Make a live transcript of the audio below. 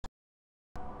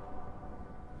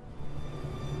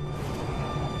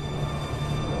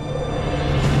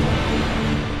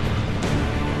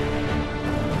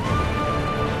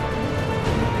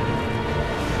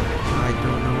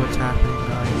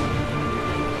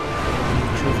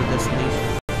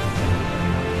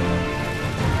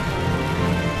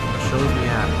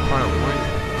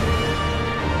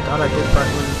thought I did part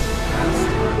 1 last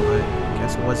time, but I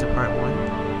guess it wasn't part 1.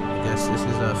 I guess this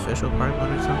is the official part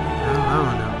 1 or something. I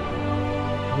don't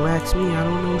know. Don't ask me, I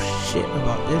don't know shit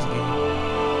about this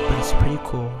game. But it's pretty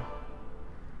cool.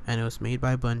 And it was made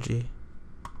by Bungie.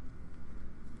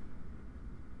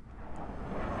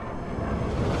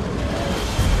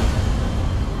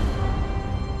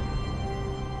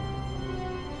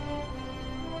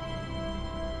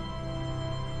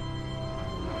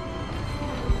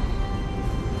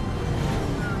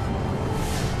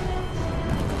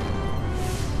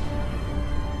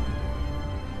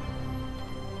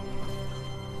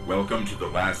 Welcome to the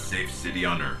last safe city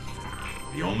on Earth.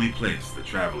 The only place the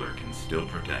traveler can still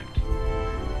protect.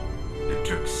 It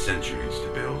took centuries to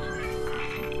build.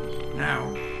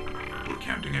 Now, we're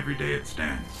counting every day it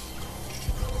stands.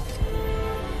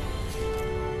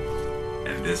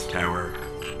 And this tower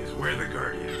is where the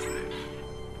Guardians live.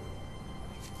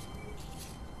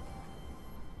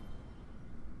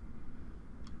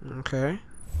 Okay.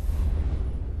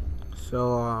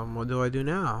 So, what do I do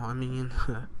now? I mean...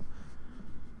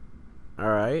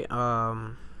 Alright,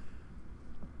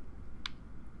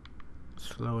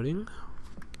 it's loading.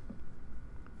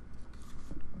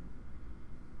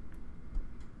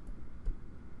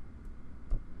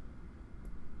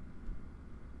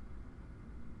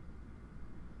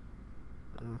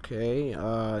 Okay,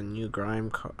 new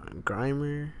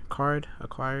Grimer card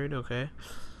acquired, okay.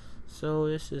 So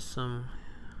this is some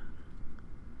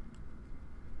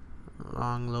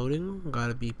long loading,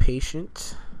 gotta be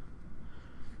patient.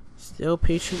 Still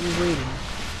patiently waiting.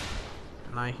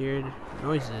 And I hear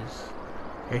noises.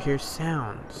 I hear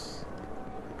sounds.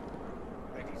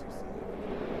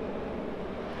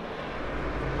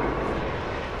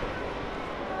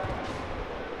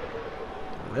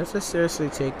 Let's just seriously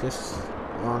take this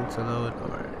long to load,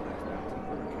 or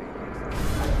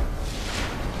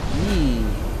yee.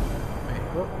 Wait,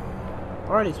 what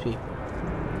are these people?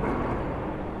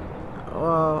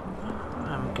 Well,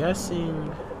 I'm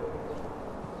guessing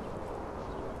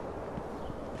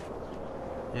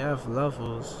they have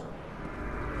levels.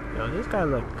 Yo, this guy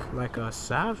look like a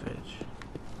savage.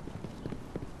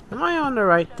 Am I on the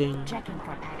right thing? Checking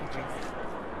for packages.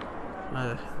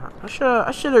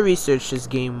 I should have researched this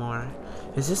game more.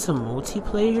 Is this a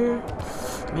multiplayer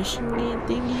mission game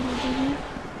thingy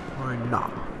or not?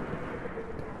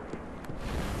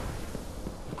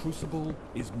 The Crucible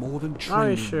is more than Not training.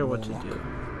 really sure what to Warlock. do.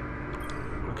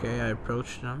 Okay, I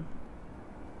approached them.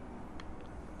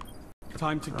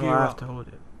 Time to Oh, gear I have up. to hold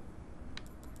it.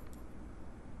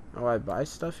 Oh, I buy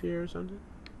stuff here or something?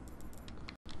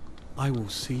 I will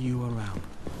see you around.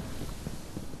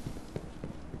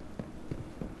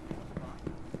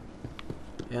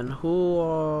 And who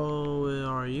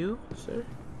are you, sir?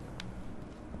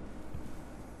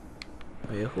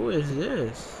 Wait, who is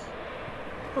this?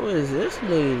 Who is this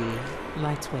lady?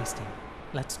 Light's wasting.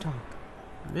 Let's talk.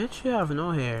 Bitch, you have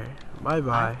no hair.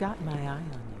 Bye-bye. I've got my eye on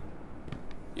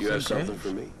you. You have Okay. something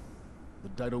for me? The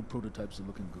Dido prototypes are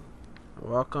looking good.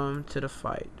 Welcome to the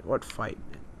fight. What fight?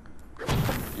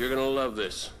 You're gonna love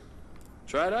this.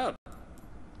 Try it out.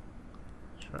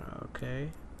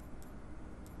 Okay.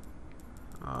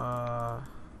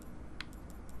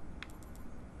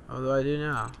 What do I do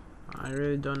now? I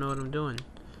really don't know what I'm doing.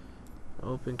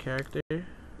 Open character.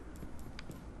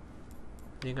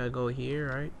 Think I go here,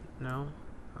 right? No.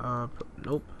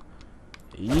 Nope.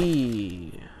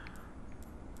 Yee.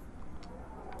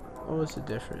 What was the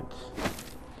difference?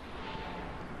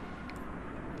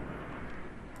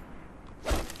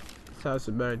 This has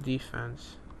a better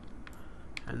defense.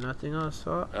 And nothing else.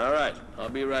 Oh, Alright, I'll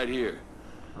be right here.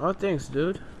 oh thanks,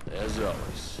 dude. As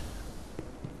always.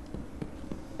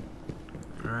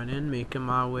 Running, making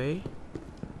my way.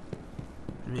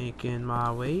 Making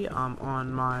my way. I'm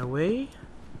on my way.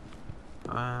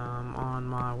 I'm on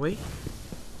my way.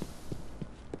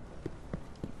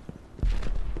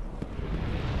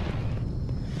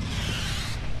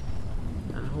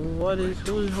 And who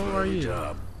are you?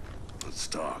 Job. Let's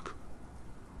talk.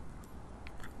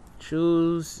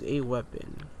 Choose a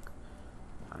weapon.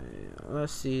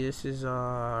 Let's see, this is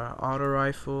auto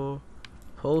rifle,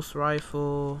 pulse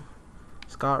rifle,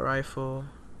 scout rifle,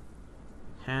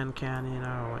 hand cannon.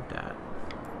 I don't want that.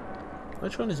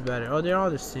 Which one is better? Oh, they're all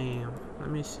the same. Let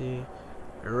me see.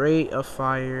 Rate of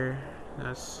fire.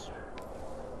 That's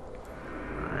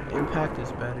alright. Impact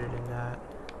is better than that.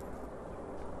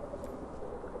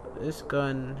 This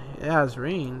gun, it has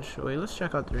range. Wait, let's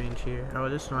check out the range here. Oh,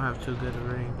 this don't have too good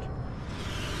of range.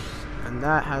 And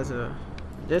that has a,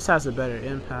 this has a better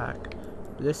impact.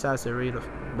 This has a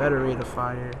better rate of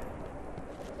fire.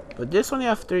 But this only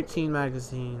have 13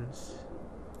 magazines.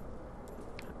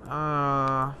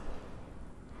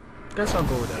 Guess I'll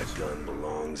go with That X. gun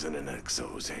belongs in an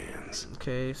Exo's hands.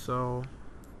 Okay, so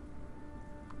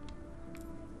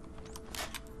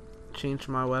change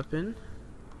my weapon.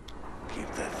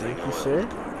 Keep that thing Thank you, on, sir.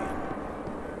 Guardian.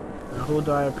 Now, who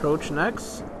do I approach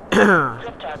next?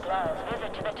 Cryptarch Law's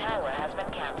visit to the tower has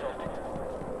been cancelled.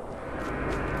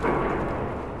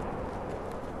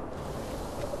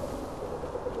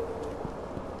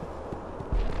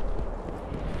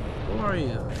 Who are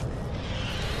you?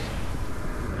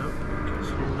 Nope, guess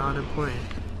you're not important.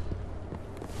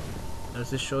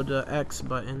 Does it show the X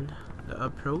button? The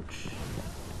approach?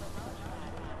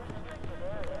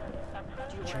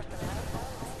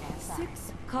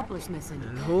 6 couplers missing.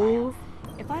 And who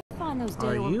If I find those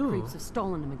are day old you? creeps have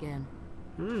stolen them again.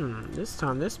 This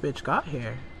time this bitch got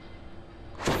here.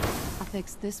 I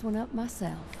fixed this one up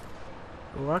myself.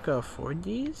 Oh, I can afford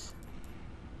these?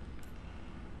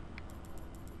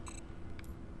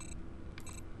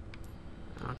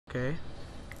 Okay.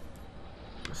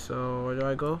 So where do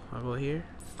I go? I go here.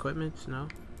 Equipment? No.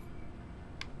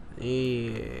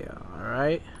 Yeah.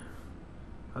 Alright.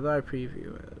 How do I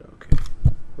preview it? Okay.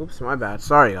 Oops, my bad.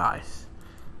 Sorry guys.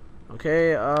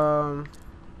 Okay, what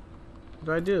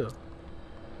do I do?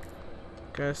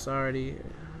 Guess already.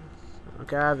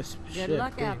 Okay, I have a ship. Good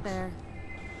luck out thanks. there.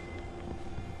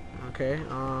 Okay,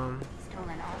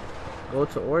 go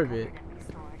to orbit.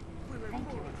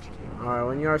 Alright,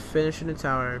 when you are finished in the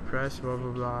tower, press blah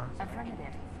blah blah.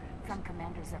 Affirmative. From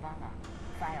Commander Zavala.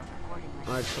 Filed accordingly.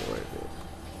 Alright, to orbit.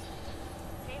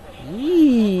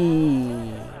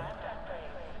 Yee.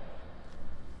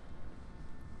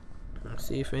 Let's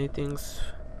see if anything's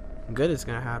good is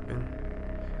gonna happen.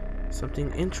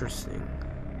 Something interesting.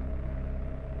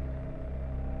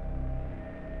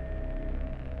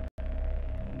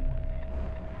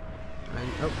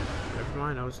 Oh, never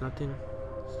mind. That was nothing.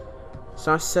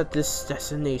 So I set this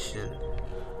destination.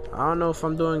 I don't know if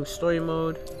I'm doing story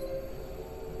mode.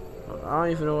 I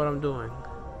don't even know what I'm doing.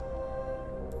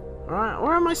 Alright,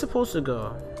 where am I supposed to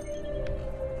go?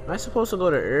 Am I supposed to go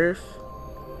to Earth?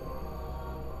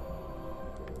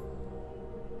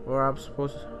 Or I'm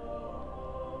supposed to...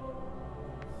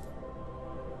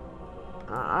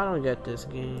 I don't get this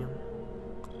game.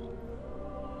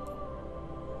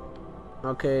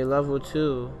 Okay, level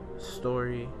 2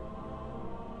 story.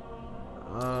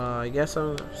 I guess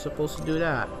I'm supposed to do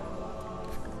that.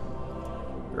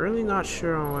 Really not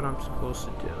sure on what I'm supposed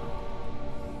to do.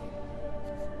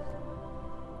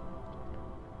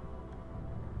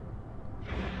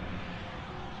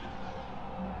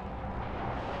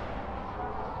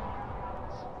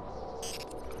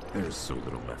 There's so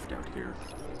little left out here.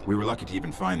 We were lucky to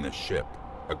even find this ship.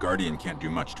 A Guardian can't do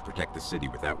much to protect the city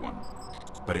without one.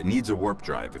 But it needs a warp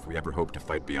drive if we ever hope to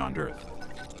fight beyond Earth.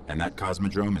 And that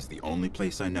Cosmodrome is the only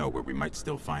place I know where we might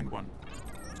still find one.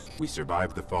 We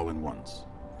survived the Fallen once.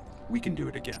 We can do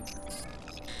it again.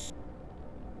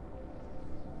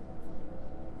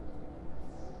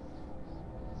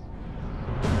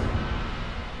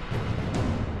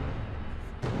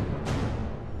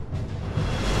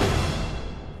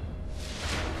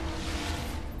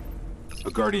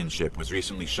 A Guardian ship was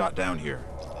recently shot down here.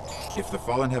 If the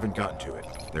Fallen haven't gotten to it,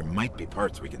 there might be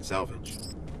parts we can salvage.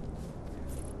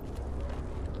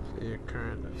 Your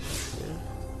current.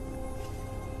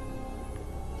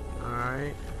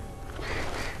 Alright.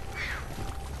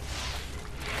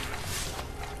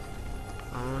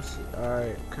 I want to see.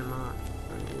 Alright, come on.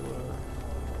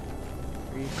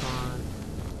 Recon.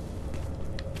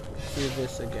 Do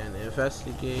this again.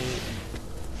 Investigate.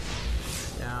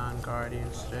 Down,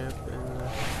 Guardian strip. And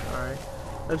alright.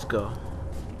 Let's go.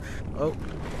 Oh.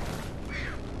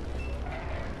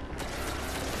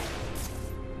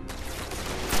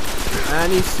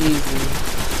 And he sees me.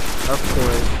 Of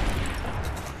course.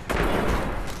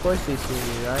 Of course he sees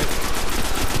me, right?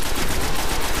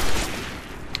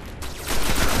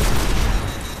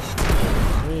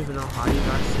 I don't even know how you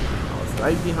guys see me. I was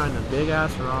right behind a big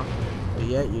ass rock, but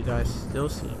yet you guys still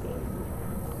see me.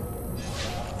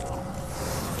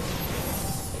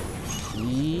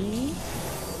 See?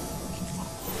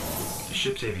 The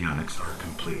ship's avionics are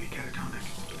completely catatonic,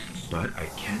 but I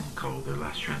can call their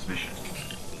last transmission.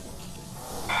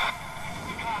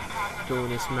 Doing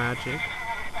this magic.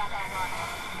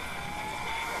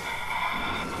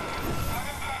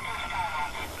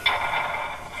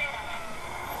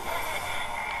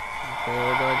 Okay,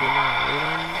 what do I do now?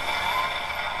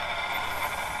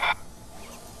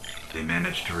 They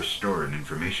managed to restore an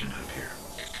information hub here.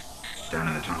 Down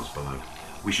in the tunnels below.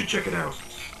 We should check it out.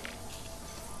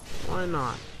 Why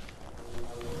not?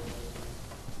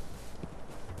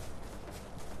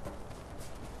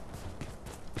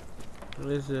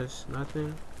 What is this?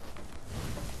 Nothing?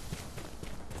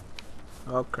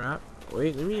 Oh crap.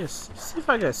 Wait, let me see if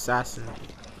I can assassinate.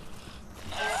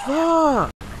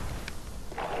 Fuck!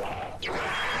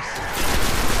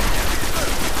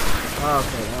 Oh,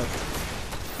 okay,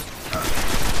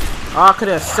 oh, I could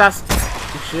have assassinate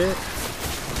shit.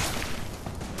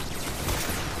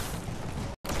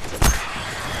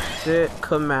 Shit,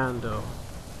 commando.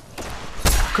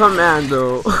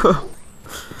 Commando.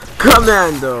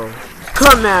 Commando.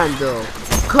 Commando.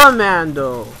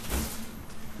 Commando.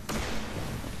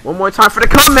 One more time for the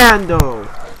commando.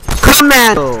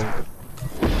 Commando.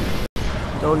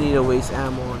 Don't need to waste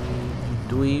ammo on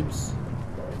you dweebs.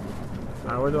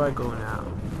 Alright, where do I go now?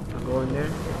 I go in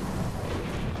there.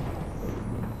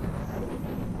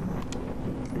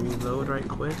 Reload right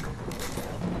quick.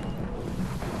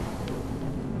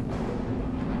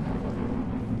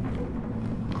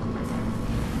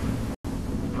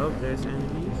 Oh, there's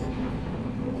enemies.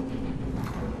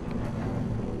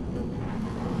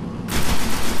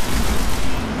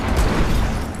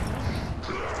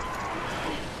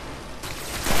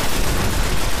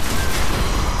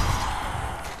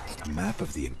 A map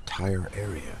of the entire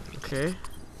area. Okay.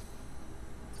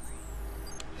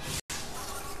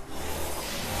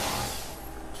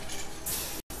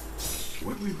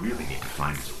 What we really need to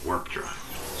find is a warp drive,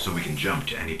 so we can jump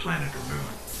to any planet or moon.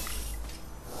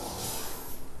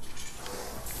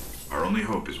 Our only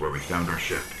hope is where we found our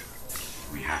ship.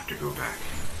 We have to go back.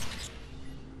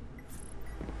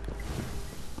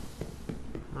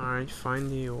 Alright, find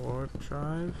the warp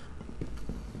drive.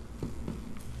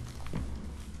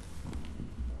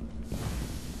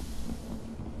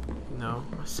 No,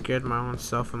 I scared my own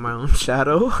self in my own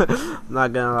shadow. I'm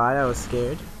not gonna lie, I was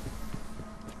scared.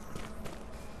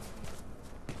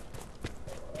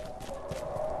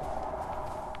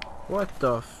 What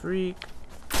the freak?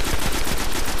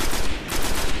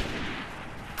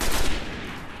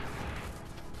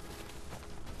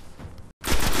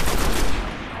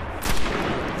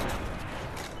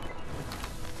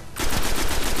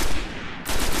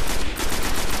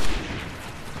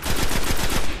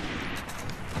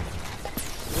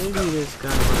 Maybe this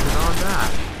gun wasn't all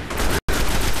that.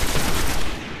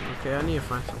 Okay, I need to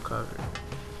find some cover.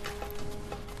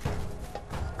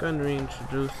 Gun range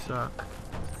do suck.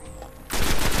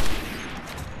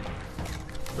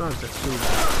 Not the too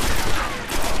bad.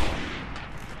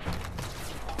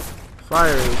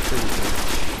 Fire is pretty good.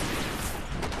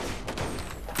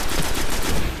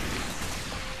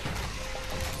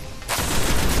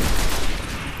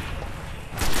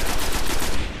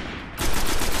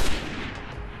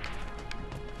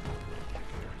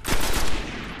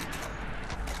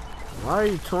 Why are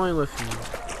you toying with me?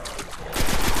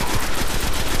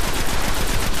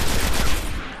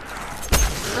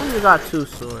 I only got 2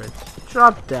 swords.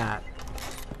 Drop that.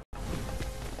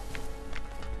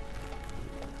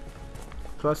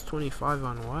 Plus 25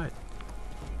 on what?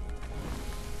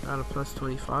 Got a plus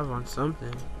 25 on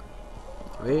something.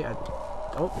 Wait,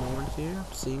 oh, no one's here.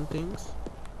 I'm seeing things.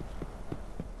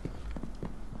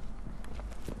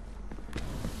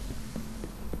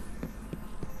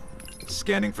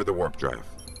 Scanning for the warp drive.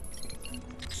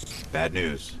 Bad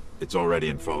news. It's already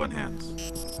in fallen hands.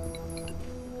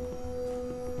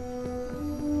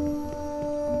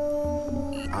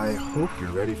 I hope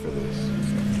you're ready for this.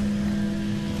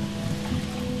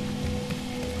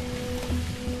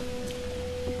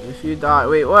 If you die,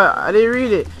 wait, what? I didn't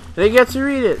read it. I didn't get to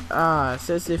read it. Ah, it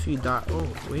says if you die. Oh,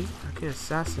 wait, I can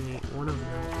assassinate one of them.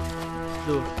 Let's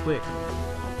do it quick.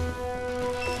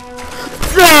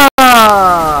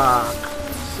 Ah!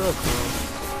 So close.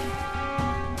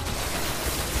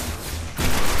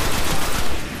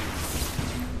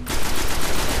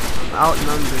 I'm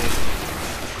outnumbered.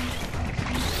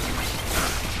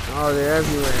 Oh, they're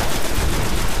everywhere.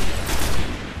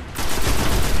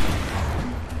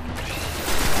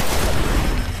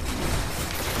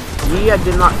 I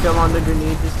did not kill on the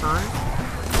grenade this time.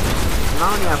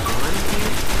 I only have one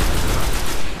here.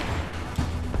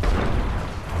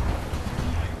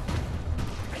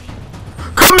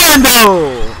 Commando!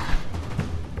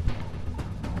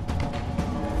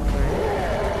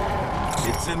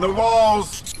 It's in the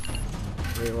walls!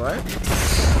 Wait, what?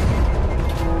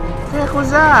 What the heck was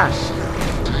that?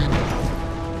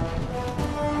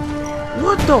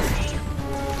 What the f—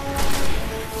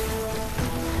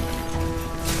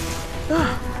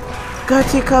 gotta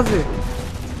take cover.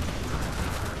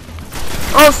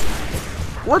 Oh,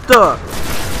 what the?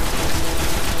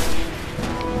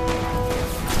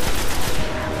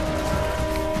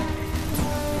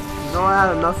 No, I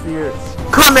had enough of your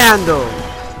commando.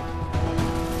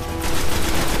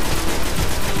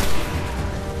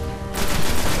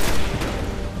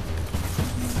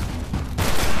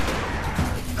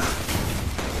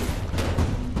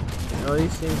 Oh,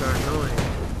 these things are annoying.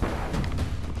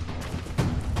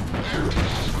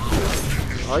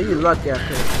 Oh, you lucky I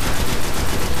couldn't.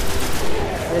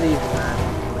 It even matter.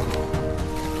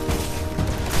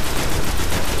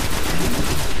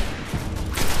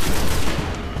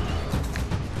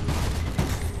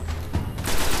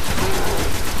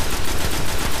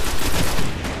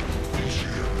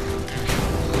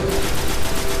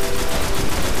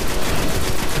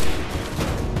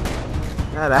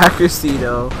 That accuracy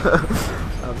though.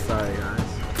 I'm sorry guys.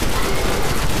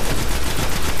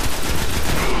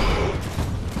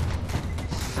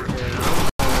 Yeah,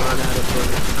 I'll run out of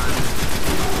bullets time.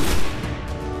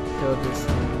 Kill this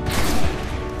thing.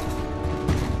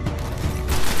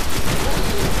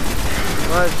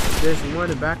 But there's more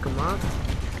to back him up.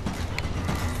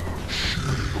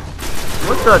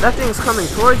 What the? That thing's coming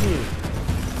towards me.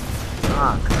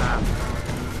 Ah, crap.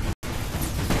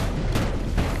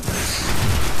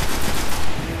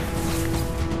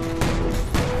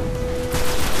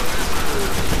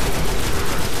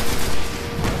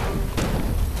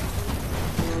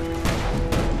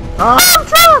 Oh, I'm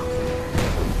trapped!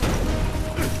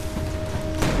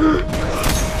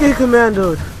 Get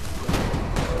commandoed!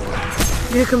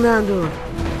 Get commandoed!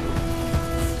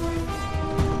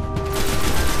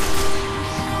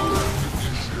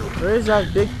 Where is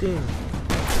that big thing?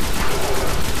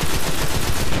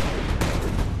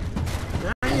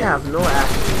 Now you have no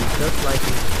accuracy, just like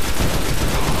me.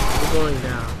 You're going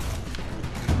down.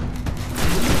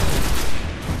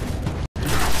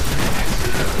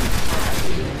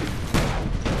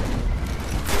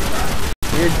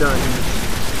 You're done.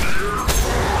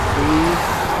 Please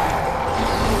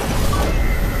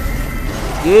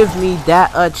give me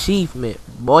that achievement,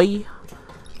 boy.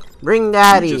 Bring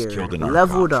that here.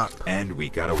 Leveled up. And we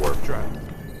got a warp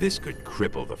drive. This could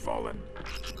cripple the Fallen.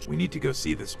 We need to go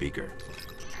see the speaker.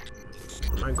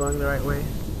 Am I going the right way?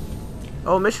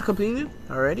 Oh, mission completed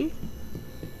already?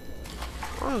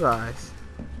 Oh, guys.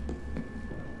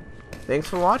 Thanks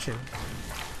for watching.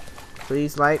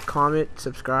 Please like, comment,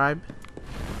 subscribe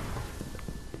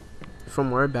for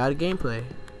more bad gameplay.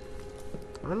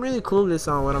 I'm really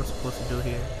clueless on what I'm supposed to do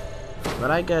here,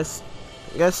 but I guess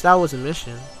that was a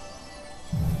mission.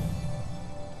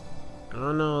 I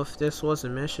don't know if this was a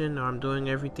mission or I'm doing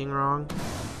everything wrong.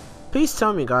 Please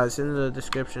tell me, guys, in the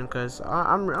description, cause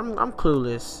I'm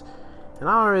clueless, and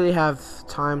I don't really have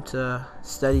time to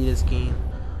study this game.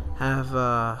 I have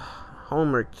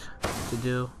homework to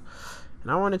do,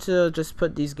 and I wanted to just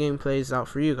put these gameplays out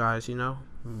for you guys, you know,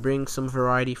 bring some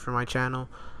variety for my channel.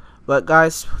 But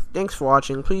guys, thanks for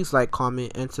watching. Please like,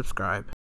 comment, and subscribe.